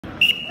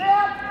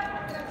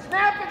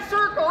Snap and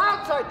circle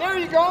outside. There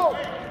you go.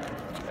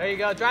 There you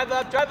go. Drive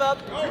up, drive up.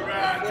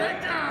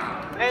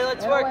 Hey,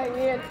 let's work.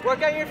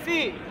 Work on your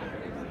feet.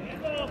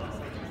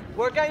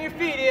 Work on your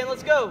feet, Ian.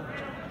 Let's go.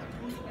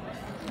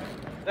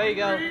 There you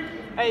go.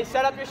 Hey,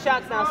 set up your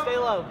shots now. Stay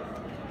low.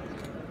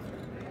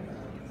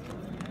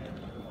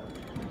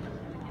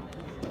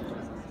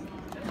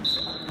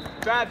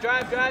 Drive,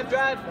 drive, drive,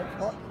 drive.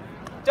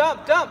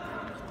 Dump, dump.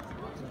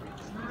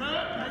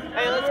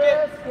 Hey, let's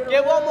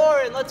get one more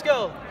in. Let's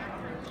go.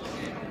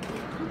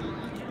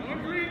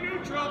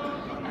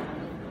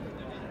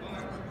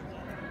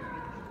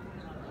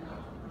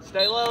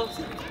 Stay low.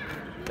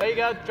 There you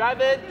go. Drive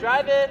it,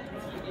 drive it.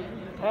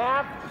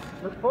 Half.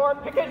 Look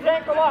forward. Pick his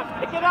ankle up.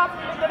 Pick it up.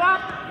 Pick it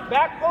up.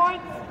 Back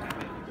points.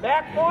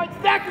 Back points.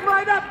 Stack him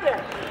right up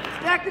there.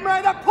 Stack him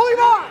right up. Pull him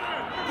on.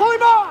 Pull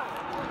him on.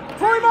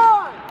 Pull him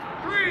on.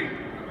 3,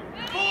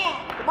 4.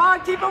 Come on.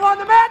 Keep him on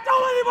the mat.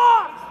 Don't let him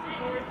off.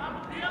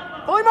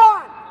 Pull him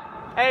on.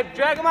 Hey,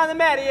 drag him on the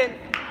mat, Ian.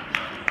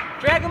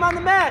 Drag him on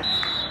the mat.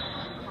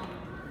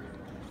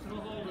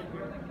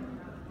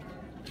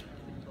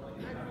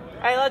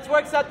 Hey, let's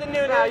work something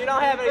new now. You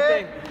don't have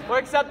anything.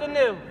 Work something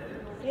new.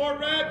 4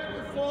 red,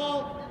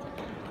 fall.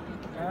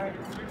 All right.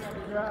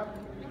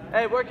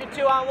 Hey, work your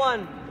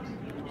 2-on-1.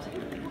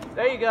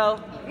 There you go.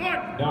 1,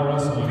 Now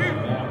wrestling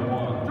mat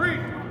 1. 3.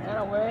 That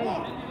away.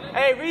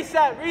 Hey,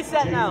 reset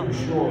now.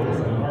 Jason Shore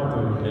from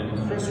Harvard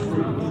and Chris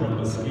Root from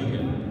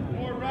Muskegon.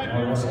 4 red,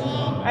 Now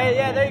wrestling. Hey,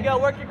 yeah, there you go.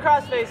 Work your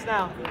crossface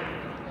now.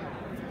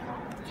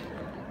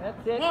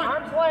 That's it.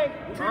 Arms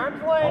length.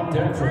 Arms On length.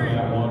 deck from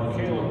mat 1,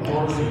 Caleb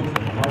Dorsey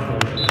from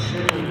Harvard and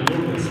Shane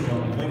Lucas from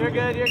Lincoln. You're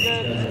good, you're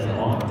good.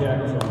 On deck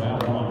from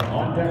mat 1.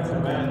 On deck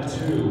from mat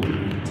 2.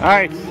 All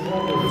right.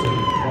 Robertson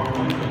from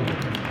Lincoln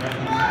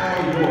and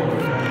Kyle York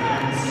from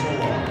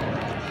Minnesota.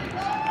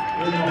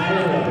 In the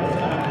hole,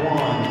 mat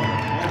 1,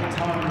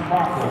 Anton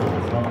Crocker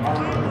from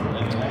Harvard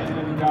and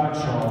Landon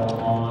Gottschall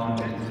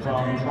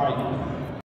from Triton.